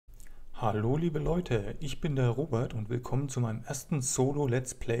Hallo liebe Leute, ich bin der Robert und willkommen zu meinem ersten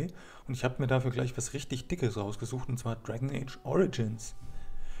Solo-Let's Play und ich habe mir dafür gleich was richtig Dickes rausgesucht und zwar Dragon Age Origins.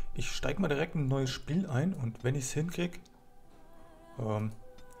 Ich steige mal direkt in ein neues Spiel ein und wenn ich es hinkriege,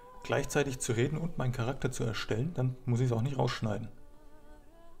 gleichzeitig zu reden und meinen Charakter zu erstellen, dann muss ich es auch nicht rausschneiden.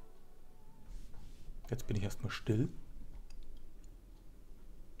 Jetzt bin ich erstmal still.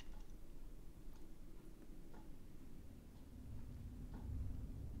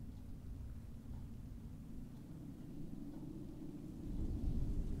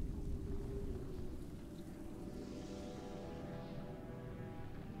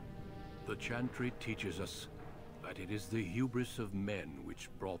 The Chantry teaches us that it is the hubris of men which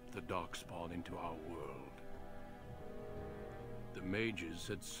brought the Darkspawn into our world. The Magiers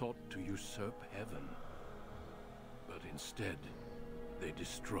had sought to usurp heaven, but instead, they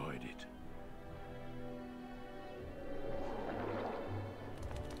destroyed it.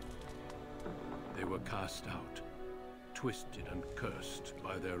 They were cast out, twisted and cursed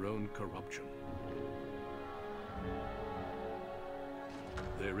by their own corruption.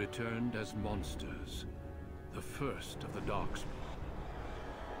 They returned as monsters, the first of the Darkspawn.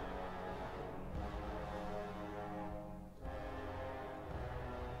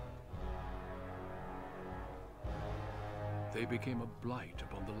 They became a blight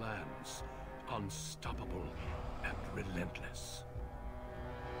upon the lands, unstoppable and relentless.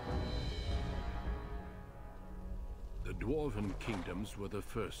 The Dwarven kingdoms were the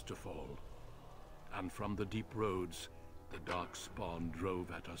first to fall, and from the deep roads, the Darkspawn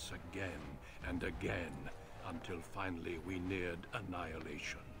drove at us again and again, until finally we neared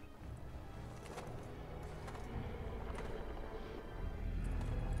annihilation.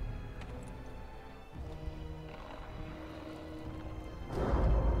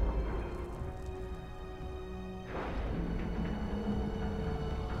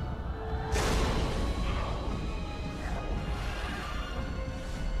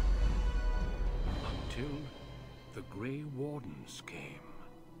 The Grey Wardens came.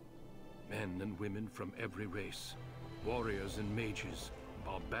 Men and women from every race, warriors and mages,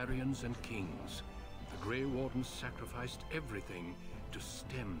 barbarians and kings. The Grey Wardens sacrificed everything to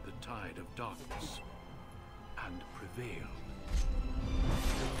stem the tide of darkness and prevail.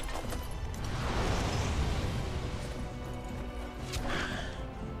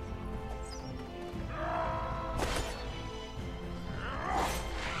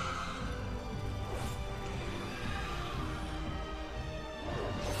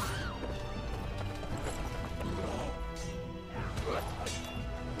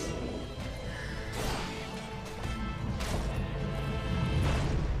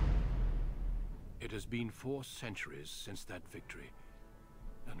 It has been 4 centuries since that victory,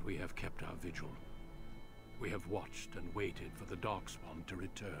 and we have kept our vigil. We have watched and waited for the Darkspawn to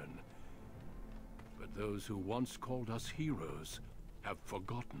return. But those who once called us heroes have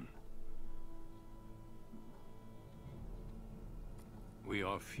forgotten. We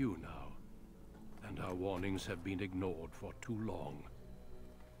are few now, and our warnings have been ignored for too long.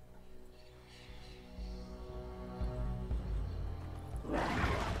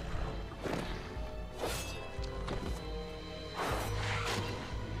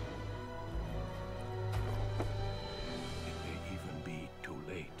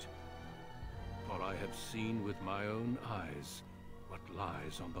 I have seen with my own eyes what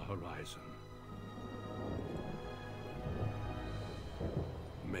lies on the horizon.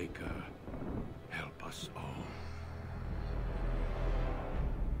 Maker, help us all.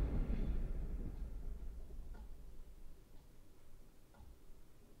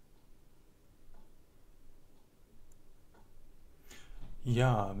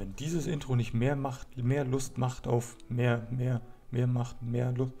 Ja, wenn dieses Intro nicht mehr Lust macht auf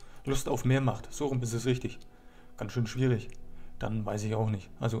Lust auf mehr macht, so rum ist es richtig. Ganz schön schwierig. Dann weiß ich auch nicht.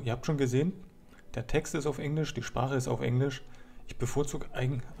 Also ihr habt schon gesehen, der Text ist auf Englisch, die Sprache ist auf Englisch. Ich bevorzuge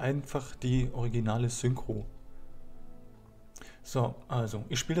einfach die originale Synchro. So, also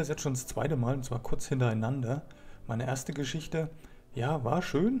ich spiele das jetzt schon das zweite Mal und zwar kurz hintereinander. Meine erste Geschichte, ja, war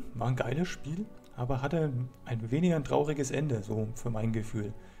schön, war ein geiles Spiel, aber hatte ein weniger ein trauriges Ende, so für mein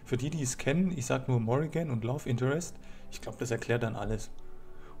Gefühl. Für die, die es kennen, ich sage nur Morrigan und Love Interest, ich glaube, das erklärt dann alles.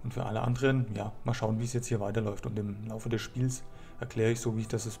 Und für alle anderen, ja, mal schauen, wie es jetzt hier weiterläuft. Und im Laufe des Spiels erkläre ich so, wie ich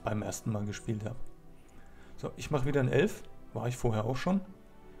das beim ersten Mal gespielt habe. So, ich mache wieder einen Elf, war ich vorher auch schon.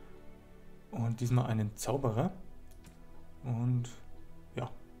 Und diesmal einen Zauberer. Und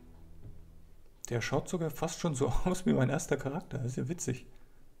ja, der schaut sogar fast schon so aus wie mein erster Charakter. Das ist ja witzig.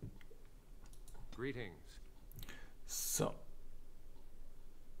 Greetings. So.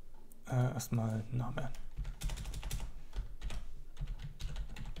 Erstmal Name.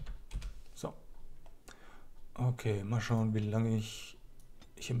 Okay, mal schauen, wie lange ich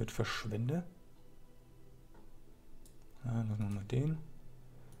hiermit verschwende. Ja, lassen wir mal den.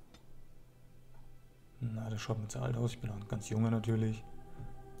 Na, das schaut mir zu alt aus. Ich bin noch ein ganz junger natürlich.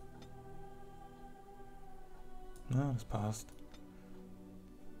 Na, das passt.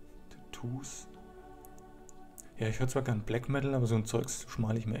 Tattoos. Ja, ich höre zwar kein Black Metal, aber so ein Zeugs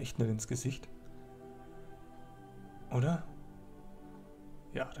schmale ich mir echt nicht ins Gesicht. Oder?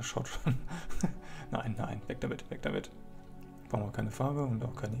 Ja, das schaut schon. Nein, nein, weg damit, weg damit. Brauchen wir keine Farbe und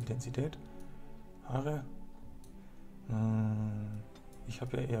auch keine Intensität. Haare. Ich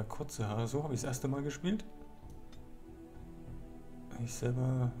habe ja eher kurze Haare. So habe ich das erste Mal gespielt. Ich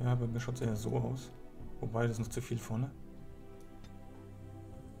selber, ja, bei mir schaut es eher so aus. Wobei, das ist noch zu viel vorne.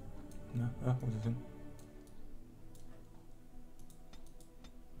 Ja, wo ist es hin?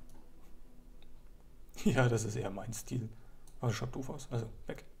 Ja, das ist eher mein Stil. Aber das schaut doof aus. Also,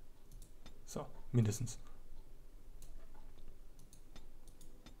 weg. So, mindestens.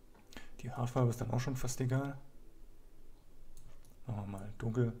 Die Haarfarbe ist dann auch schon fast egal. Machen wir mal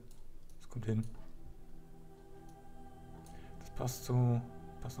dunkel. Das kommt hin. Das passt so.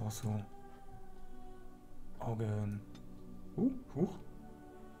 Passt auch so. Augen. Huch.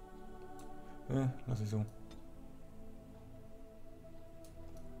 Lass ich so.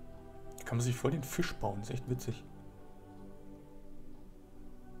 Kann man sich voll den Fisch bauen. Ist echt witzig.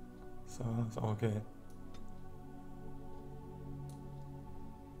 So, ist auch okay.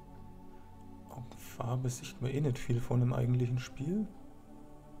 Augenfarbe sieht man eh nicht viel von im eigentlichen Spiel.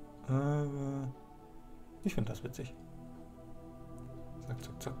 Aber ich finde das witzig. Zack,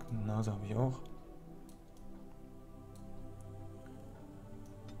 zack, zack. Nase habe ich auch.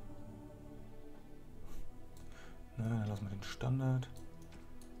 Na, dann lassen wir den Standard.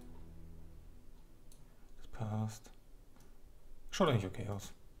 Das passt. Schaut eigentlich okay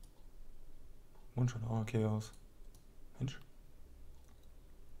aus. Mund schaut auch okay aus. Mensch.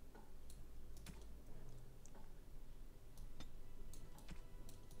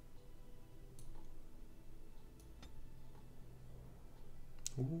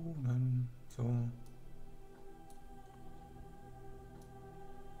 Dann so.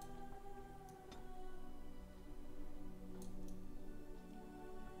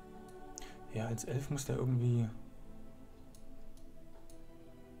 Ja, als Elf muss der irgendwie...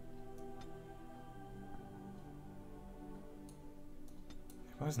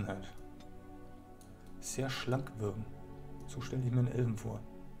 Ich weiß nicht. Sehr schlank wirken. So stelle ich mir einen Elfen vor.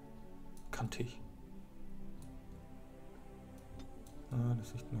 Kantig. Ah, das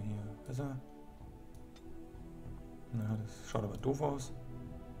sieht man hier besser. Na, das schaut aber doof aus.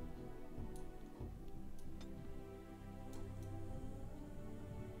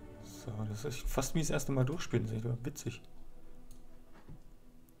 So, das ist fast wie das erste Mal durchspielen. Das ist echt witzig.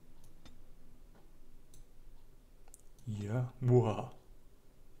 Ja, muha.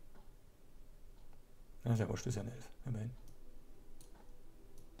 Ja, sehr wurscht, ist ja ein Elf. Immerhin.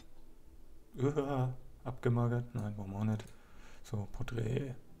 Abgemagert. Nein, brauchen wir auch nicht. So,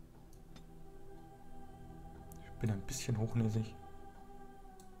 Porträt. Ich bin ein bisschen hochnäsig.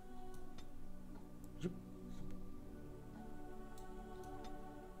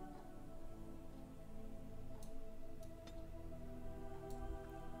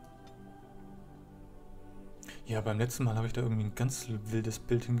 Ja, beim letzten Mal habe ich da irgendwie ein ganz wildes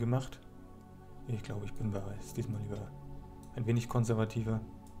Bild hingemacht. Ich glaube, ich bin bei diesmal lieber ein wenig konservativer.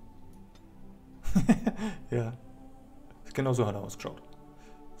 Ja. Genau so hat er ausgeschaut.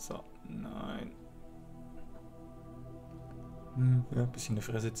 So, nein. Ja, ein bisschen eine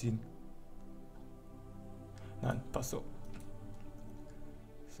Fresse ziehen. Nein, passt so.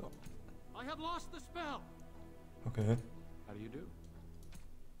 So. Okay. How do you do?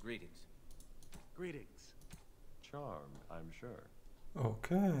 Greetings. Greetings. Charmed, I'm sure.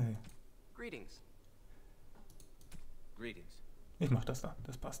 Okay. Greetings. Greetings. Ich mach das da,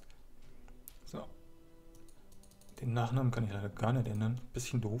 das passt. So. Den Nachnamen kann ich leider gar nicht ändern.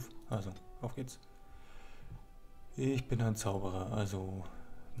 Bisschen doof. Also, auf geht's. Ich bin ein Zauberer, also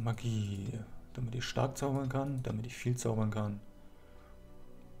Magie. Damit ich stark zaubern kann, damit ich viel zaubern kann.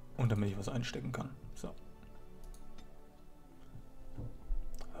 Und damit ich was einstecken kann. So.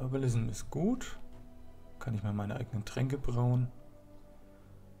 Herbalism ist gut. Kann ich mir meine eigenen Tränke brauen.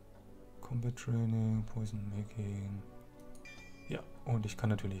 Combat Training, Poison Making. Ja, und ich kann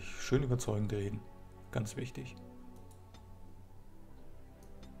natürlich schön überzeugend reden. Ganz wichtig.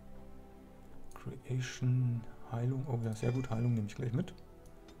 Creation, Heilung. Oh ja, sehr gut. Heilung nehme ich gleich mit.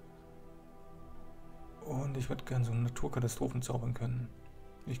 Und ich würde gerne so Naturkatastrophen zaubern können.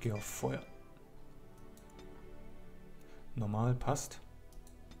 Ich gehe auf Feuer. Normal passt.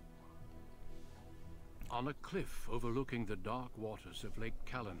 On a cliff overlooking the dark waters of Lake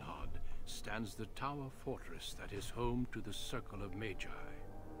Calenhad stands the tower fortress that is home to the Circle of Magi.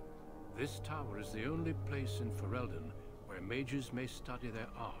 This tower is the only place in Ferelden where mages may study their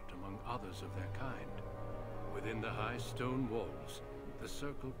art among others of their kind. Within the high stone walls, the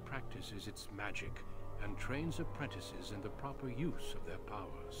Circle practices its magic and trains apprentices in the proper use of their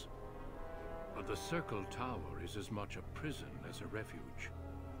powers. But the Circle Tower is as much a prison as a refuge.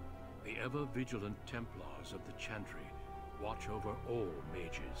 The ever-vigilant Templars of the Chantry watch over all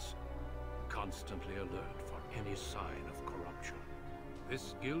mages, constantly alert for any sign of corruption.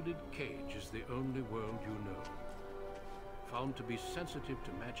 This gilded cage is the only world you know. Found to be sensitive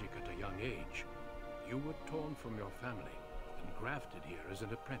to magic at a young age, you were torn from your family and grafted here as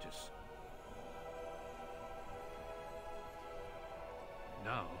an apprentice.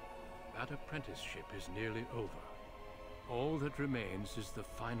 Now, that apprenticeship is nearly over. All that remains is the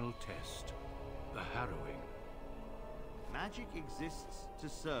final test, the harrowing. Magic exists to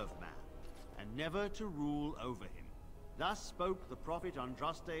serve man, and never to rule over him. Thus spoke the prophet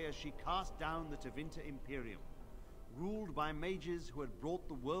Andraste as she cast down the Tevinter Imperium, ruled by mages who had brought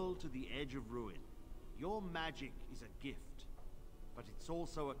the world to the edge of ruin. Your magic is a gift, but it's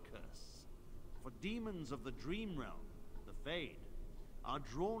also a curse. For demons of the Dream Realm, the Fade, are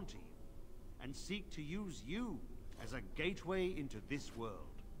drawn to you, and seek to use you as a gateway into this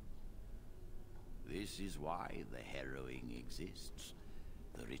world. This is why the harrowing exists.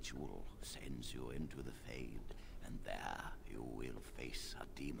 The ritual sends you into the Fade, and there you will face a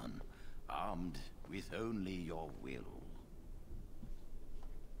demon, armed with only your will.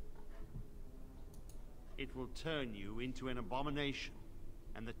 It will turn you into an abomination,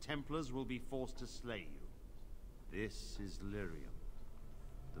 and the Templars will be forced to slay you. This is Lyrium,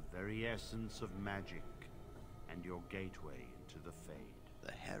 the very essence of magic, and your gateway into the Fade.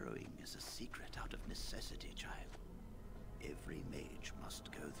 The harrowing is a secret out of necessity, child. Every mage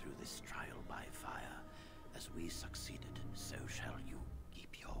must go through this trial by fire. As we succeeded, so shall you.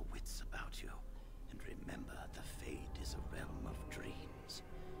 Keep your wits about you, and remember the Fade is a realm of dreams.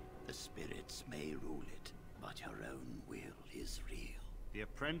 The spirits may rule it, but your own will is real. The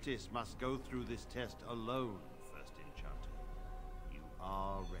apprentice must go through this test alone, First Enchanter. You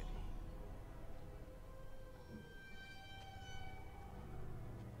are ready.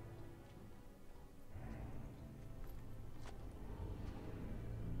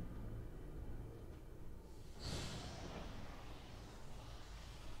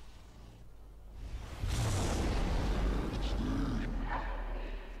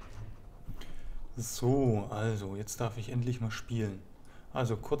 So, also, jetzt darf ich endlich mal spielen.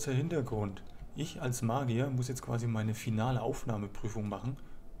 Also, kurzer Hintergrund. Ich als Magier muss jetzt quasi meine finale Aufnahmeprüfung machen,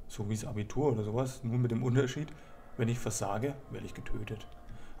 so wie das Abitur oder sowas, nur mit dem Unterschied, wenn ich versage, werde ich getötet.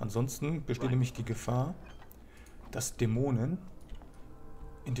 Ansonsten besteht nämlich die Gefahr, dass Dämonen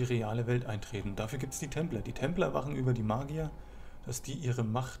in die reale Welt eintreten. Dafür gibt es die Templer. Die Templer wachen über die Magier, dass die ihre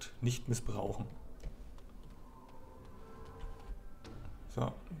Macht nicht missbrauchen.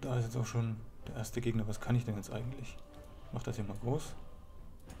 So, da ist jetzt auch schon der erste Gegner. Was kann ich denn jetzt eigentlich? Ich mache das hier mal groß.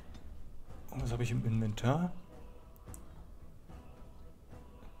 Und was habe ich im Inventar?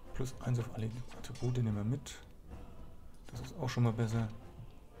 +1 auf alle Attribute nehmen wir mit. Das ist auch schon mal besser.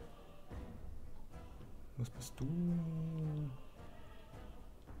 Was bist du?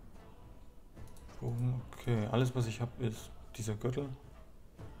 Okay, alles was ich habe ist dieser Gürtel.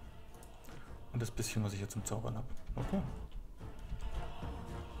 Und das bisschen was ich jetzt zum Zaubern habe. Okay.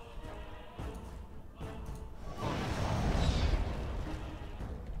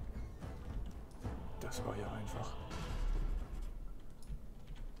 Das war ja einfach.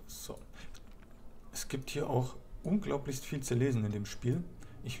 So. Es gibt hier auch unglaublich viel zu lesen in dem Spiel.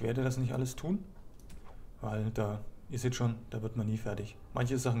 Ich werde das nicht alles tun, weil da, ihr seht schon, da wird man nie fertig.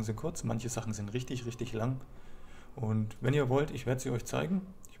 Manche Sachen sind kurz, manche Sachen sind richtig, richtig lang. Und wenn ihr wollt, ich werde sie euch zeigen.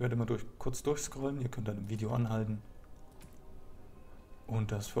 Ich werde mal kurz durchscrollen. Ihr könnt dann im Video anhalten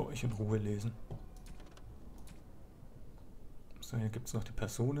und das für euch in Ruhe lesen. So, hier gibt es noch die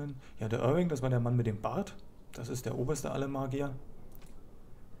Personen. Ja, der Irving, das war der Mann mit dem Bart. Das ist der oberste aller Magier.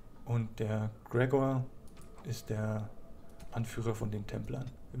 Und der Gregor ist der Anführer von den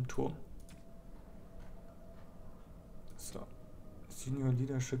Templern im Turm. So. Senior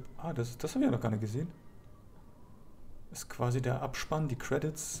Leadership. Ah, das habe ich ja noch gar nicht gesehen. Das ist quasi der Abspann, die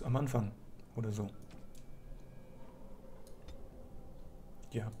Credits am Anfang. Oder so.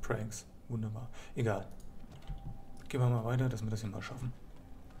 Ja, Pranks. Wunderbar. Egal. Gehen wir mal weiter, dass wir das hier mal schaffen.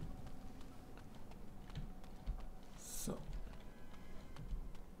 So.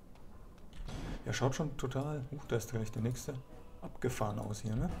 Ja, schaut schon total, da ist gleich der nächste, abgefahren aus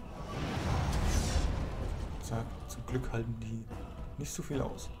hier, ne? gesagt, zum Glück halten die nicht so viel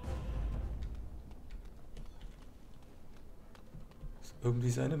aus.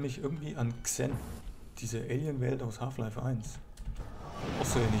 Das erinnert mich irgendwie an Xen, diese Alien-Welt aus Half-Life 1. Auch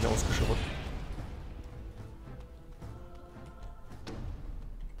so ähnlich ausgeschaut.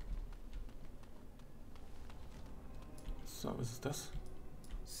 So, was ist das?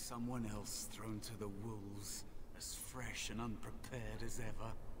 Someone else thrown to the wolves, as fresh and unprepared as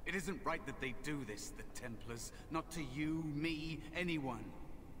ever. It isn't right that they do this, the Templars. Not to you, me, anyone.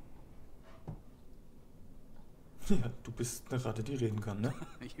 Ja, du bist eine Ratte, die reden kann, ne?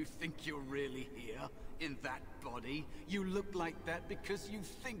 You think you're really here, in that body? You look like that because you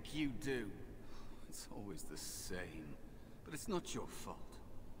think you do. It's always the same. But it's not your fault.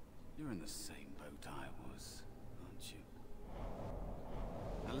 You're in the same boat I was, aren't you?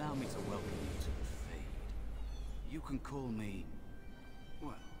 Allow me to welcome you to the Fade. You can call me,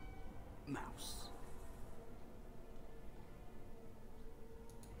 well, Mouse.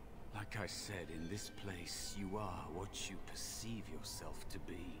 Like I said, in this place, you are what you perceive yourself to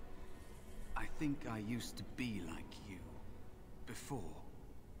be. I think I used to be like you. Before.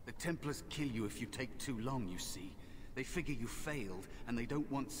 The Templars kill you if you take too long, you see. They figure you failed, and they don't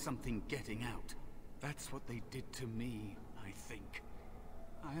want something getting out. That's what they did to me, I think.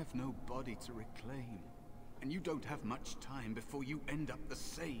 I have no body to reclaim. And you don't have much time before you end up the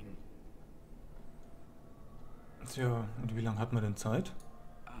same. Tja, und wie lange hat man denn Zeit?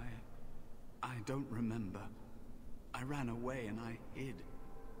 I don't remember. I ran away and I hid.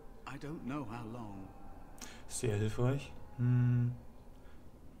 I don't know how long. Sehr hilfreich.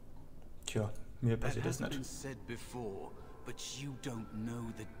 Tja, mir passiert das That has nicht. been said before, but you don't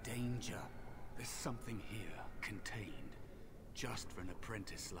know the danger. There's something here, contained, just for an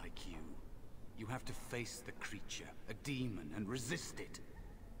apprentice like you. You have to face the creature, a demon, and resist it.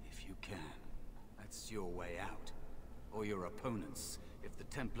 If you can. That's your way out. Or your opponents, if the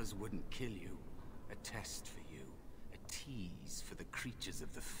Templars wouldn't kill you. A test for you. A tease for the creatures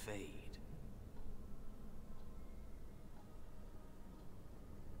of the Fade.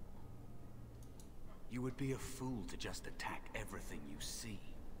 You would be a fool to just attack everything you see.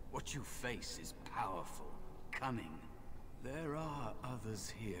 What you face is powerful, cunning. There are others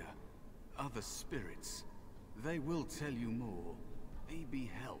here. Other spirits. They will tell you more. Maybe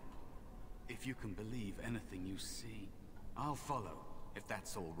help. If you can believe anything you see. I'll follow, if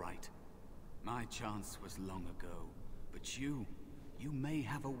that's all right. My chance was long ago. But you may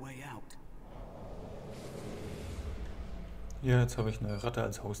have a way out. Ja, jetzt habe ich eine Ratte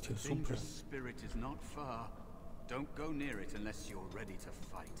als Haustier. Super. Dangerous spirit is not far. Don't go near it unless you're ready to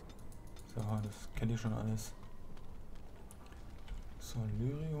fight. So, das kennt ihr schon alles. So,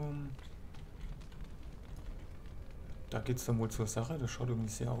 Lyrium. Da geht es dann wohl zur Sache. Das schaut irgendwie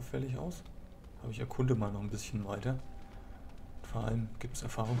sehr auffällig aus. Aber ich erkunde mal noch ein bisschen weiter. Vor allem gibt es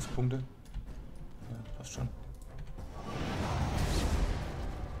Erfahrungspunkte. Ja, passt schon.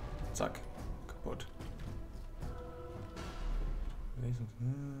 Zack. Kaputt.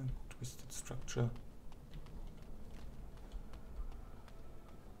 Twisted Structure.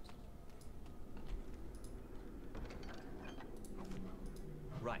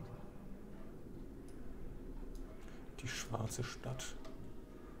 Right. Die schwarze Stadt.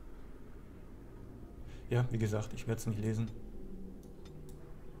 Ja, wie gesagt, ich werde es nicht lesen.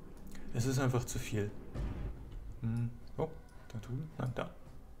 Es ist einfach zu viel. Oh, da drüben? Nein, da.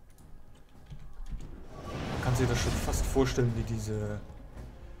 Man kann sich das schon fast vorstellen wie diese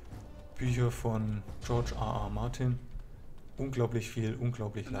Bücher von George R. R. Martin. Unglaublich viel,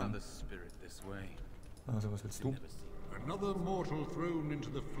 unglaublich lang. Another spirit this way. Also, was willst du? Another mortal thrown into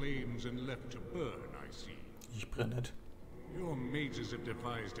the flames and left to burn, I see. Ich brenne nicht. Your mages have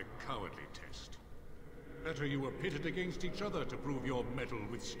devised a cowardly test. Better you were pitted against each other to prove your mettle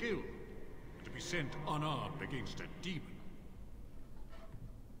with skill, and to be sent unarmed against a demon.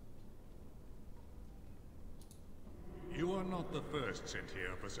 You are not the first sent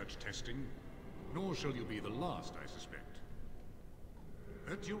here for such testing, nor shall you be the last, I suspect.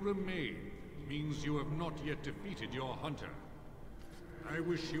 That you remain means you have not yet defeated your hunter. I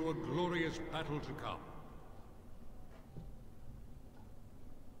wish you a glorious battle to come.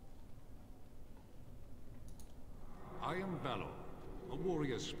 I am Valor, a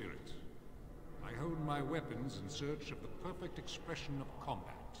warrior spirit. I hone my weapons in search of the perfect expression of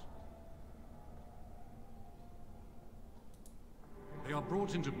combat. They are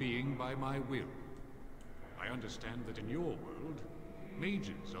brought into being by my will. I understand that in your world,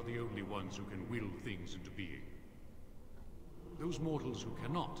 mages are the only ones who can will things into being. Those mortals who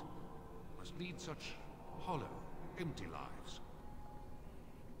cannot must lead such hollow, empty lives.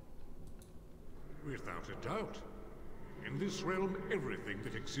 Without a doubt. In this realm, everything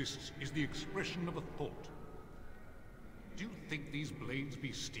that exists is the expression of a thought. Do you think these blades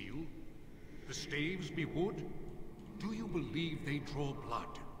be steel? The staves be wood? Do you believe they draw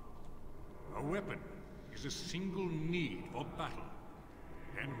blood? A weapon is a single need for battle,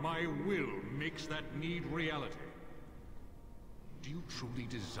 and my will makes that need reality. Do you truly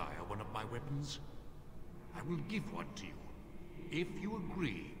desire one of my weapons? I will give one to you, if you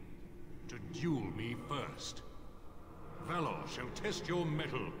agree to duel me first. Valor shall test your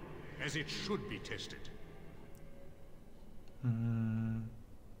metal as it should be tested.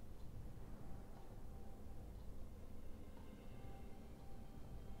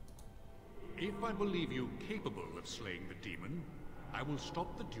 If I believe you capable of slaying the demon, I will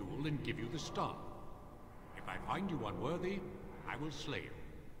stop the duel and give you the star. If I find you unworthy, I will slay you.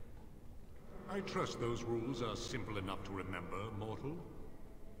 I trust those rules are simple enough to remember, mortal.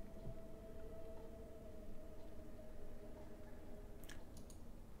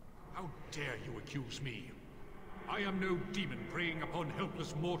 How dare you accuse me? I am no demon preying upon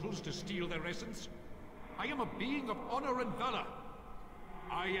helpless mortals to steal their essence. I am a being of honor and valor.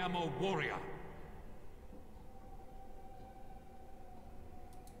 I am a warrior.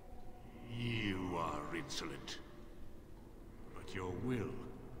 You are insolent. But your will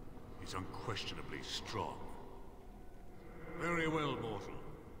is unquestionably strong. Very well, mortal.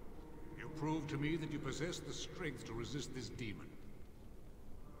 You proved to me that you possess the strength to resist this demon.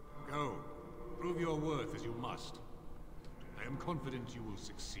 Go. Prove your worth as you must. I am confident you will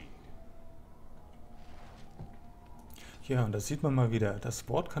succeed. Ja, und das sieht man mal wieder. Das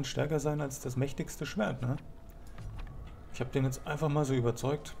Wort kann stärker sein als das mächtigste Schwert, ne? Ich habe den jetzt einfach mal so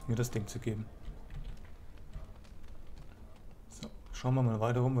überzeugt, mir das Ding zu geben. So, schauen wir mal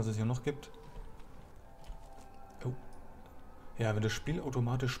weiter rum, was es hier noch gibt. Oh. Ja, wenn das Spiel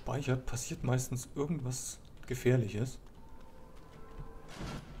automatisch speichert, passiert meistens irgendwas Gefährliches.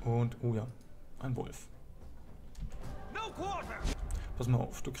 Und, oh ja, ein Wolf. Pass mal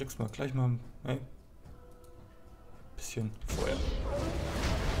auf, du kriegst mal gleich mal ein bisschen Feuer.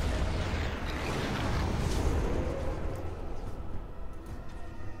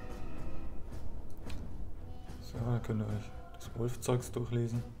 So, dann könnt ihr euch das Wolfzeugs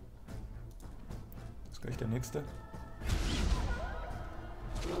durchlesen. Das ist gleich der nächste.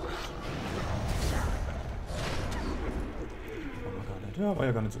 Ja, war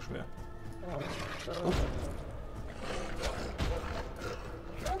ja gar nicht so schwer. Oh.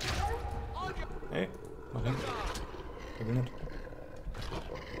 Hey, mach hin. Der will nicht.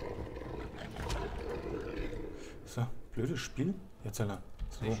 So, blödes Spiel. Jetzt heller.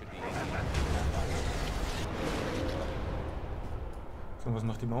 So. So, was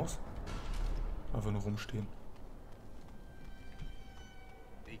macht die Maus? Einfach nur rumstehen.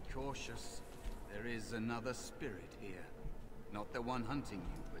 Be cautious. There is another spirit here. Not the one hunting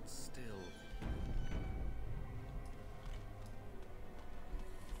you, but still.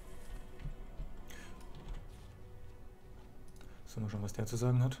 Sollen wir schon, was der zu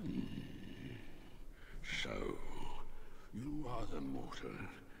sagen hat? So, you are the mortal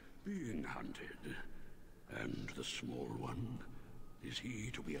being hunted, and the small one, is he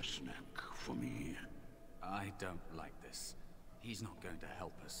to be a snack for me? I don't like this. He's not going to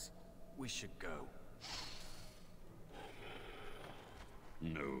help us. We should go.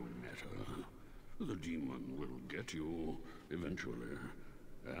 No matter. The demon will get you eventually,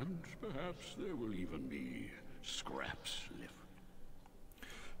 and perhaps there will even be scraps left.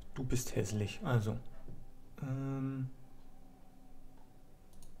 Du bist hässlich, also.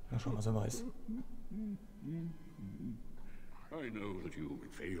 Na schon, was er weiß. I know that you will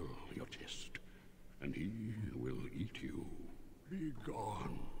fail your test, and he will eat you. Be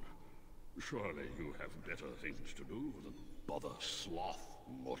gone. Surely you have better things to do than bother sloth,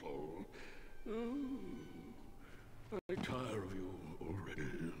 mortal. I tire of you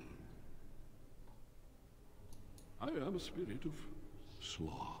already. I am a spirit of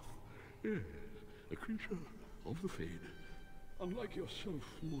sloth. Yes, a creature of the fade. Unlike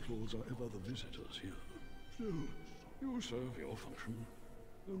yourself, mortals are ever the visitors here. Still, you serve your function.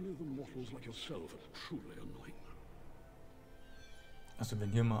 Only the mortals like yourself are truly annoying. Also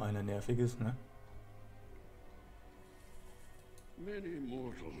wenn hier mal einer nervig ist, ne? Many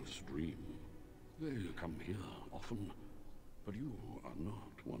mortals dream. They come here often, but you are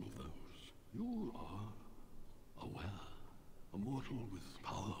not one of those. You are aware, a mortal with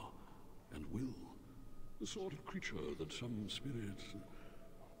power and will, the sort of creature that some spirits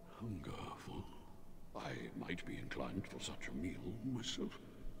hunger for. I might be inclined for such a meal myself.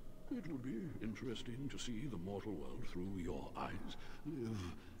 It would be interesting to see the mortal world through your eyes, live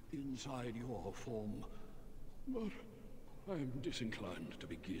inside your form, but I'm disinclined to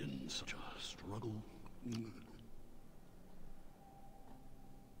begin such a struggle.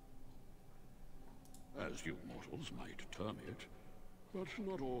 As you mortals might term it, but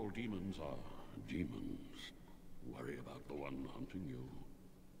not all demons are demons. Worry about the one hunting you.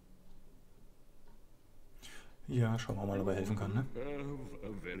 Ja, schauen wir mal, ob er helfen kann, ne? Have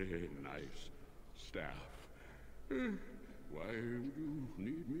a very nice staff. Why would you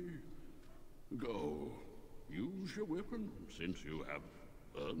need me? Go. Use your weapon, since you have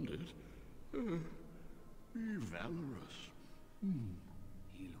earned it. Be valorous.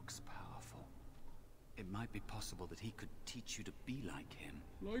 He looks powerful. It might be possible that he could teach you to be like him.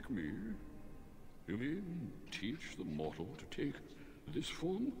 Like me? You mean teach the mortal to take this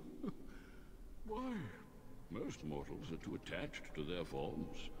form? Why? Most mortals are too attached to their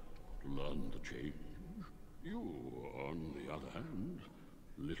forms to learn the change. You, on the other hand,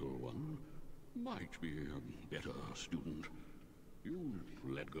 little one, might be a better student. You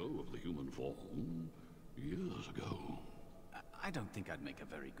let go of the human form years ago. I don't think I'd make a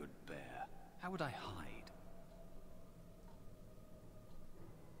very good bear. How would I hide?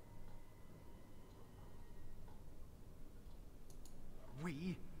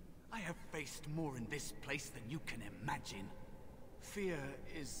 I have faced more in this place than you can imagine. Fear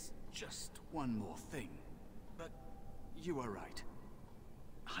is just one more thing. But you are right.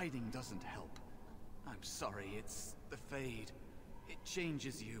 Hiding doesn't help. I'm sorry, it's the Fade. It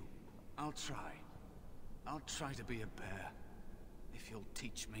changes you. I'll try. I'll try to be a bear. If you'll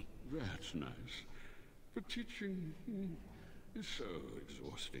teach me. That's nice. But teaching is so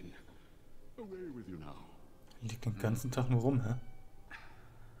exhausting. Away with you now. Liegt den ganzen Tag nur rum, hä?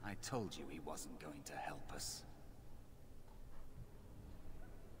 I told you he wasn't going to help us.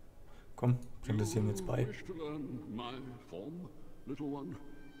 Komm, bring das hier jetzt bei. Wish to learn my form, little one?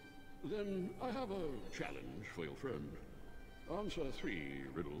 Then I have a challenge for your friend. Answer 3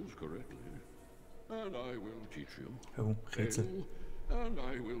 riddles correctly, and I will teach you. Oh, Rätsel. Fail, and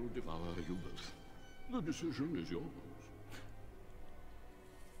I will devour you both. The decision is yours.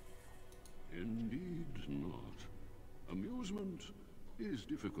 Indeed not. Amusement is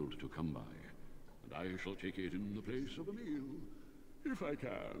difficult to come by, and I shall take it in the place of a meal, if I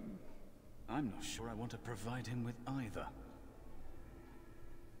can. I'm not sure I want to provide him with either.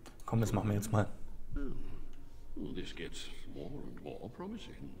 Komm, das machen wir jetzt mal. This gets more and more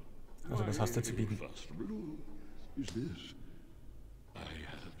promising. Also, was hast du zu bieten? First riddle is this. I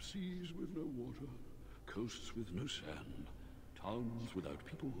have seas with no water, coasts with no sand, towns without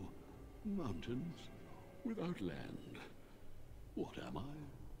people, mountains without land. What am I?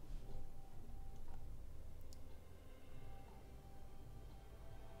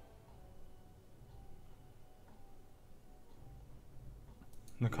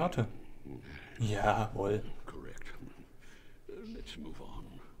 Eine Karte. Jawohl. Correct. Let's move on.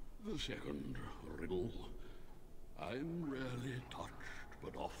 The second riddle. I'm rarely touched,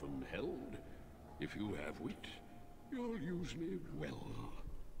 but often held. If you have wit, you'll use me well.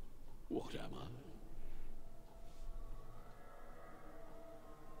 What am I?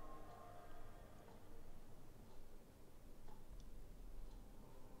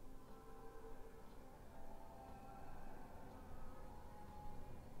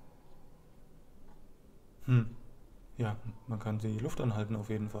 Ja, man kann die Luft anhalten auf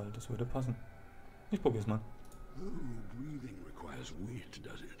jeden Fall. Das würde passen. Ich probier's mal. Oh, breathing requires wit,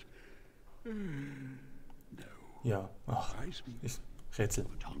 does it? No. Ja, ach, ist Rätsel.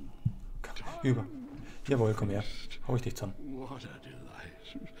 Tongue. Über. Jawohl, komm her. Hau ich dich zusammen. What a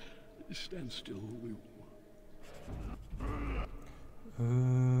delight. Stand still, will.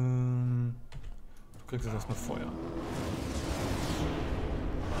 Du kriegst jetzt erstmal Feuer.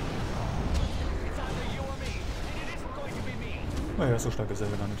 Naja, so stark ist er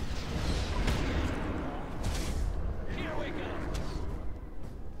gar nicht.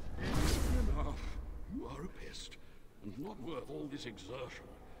 Enough. You are a pest, and not worth all this exertion.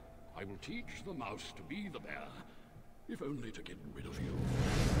 I will teach the mouse to be the bear, if only to get rid of you.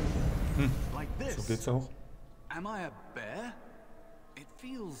 Like this? So geht's auch. Am I a bear? It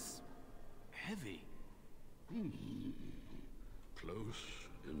feels heavy. Close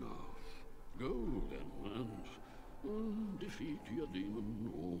enough. Go then, and defeat your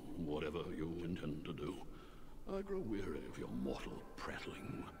demon, or whatever you intend to do. I grow weary of your mortal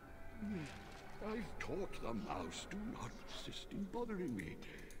prattling. I've taught the mouse, do not persist in bothering me.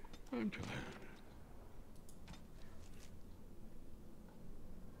 I'm tired.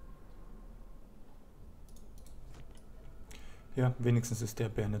 Ja, wenigstens ist der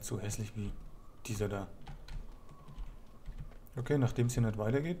Bär nicht so hässlich wie dieser da. Okay, nachdem es hier nicht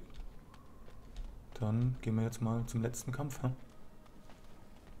weitergeht, dann gehen wir jetzt mal zum letzten Kampf. Hm?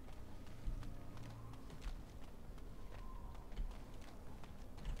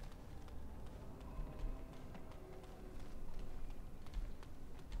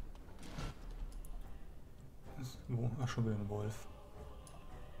 Wo? Ach, schon wieder ein Wolf.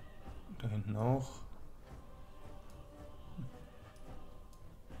 Da hinten auch.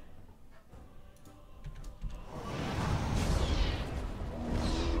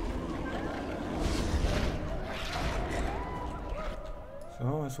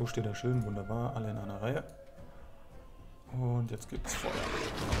 So steht er schön, wunderbar, alle in einer Reihe. Und jetzt gibt's Feuer.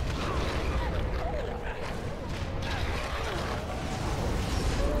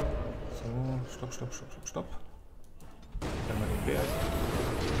 So, stopp. Einmal den Berg.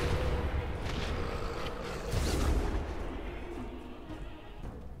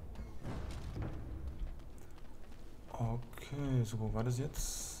 Okay, so, wo war das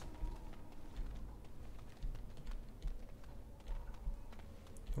jetzt?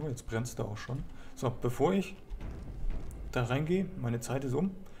 Oh, jetzt brennt es da auch schon. So, bevor ich da reingehe, meine Zeit ist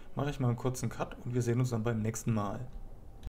um, mache ich mal einen kurzen Cut und wir sehen uns dann beim nächsten Mal.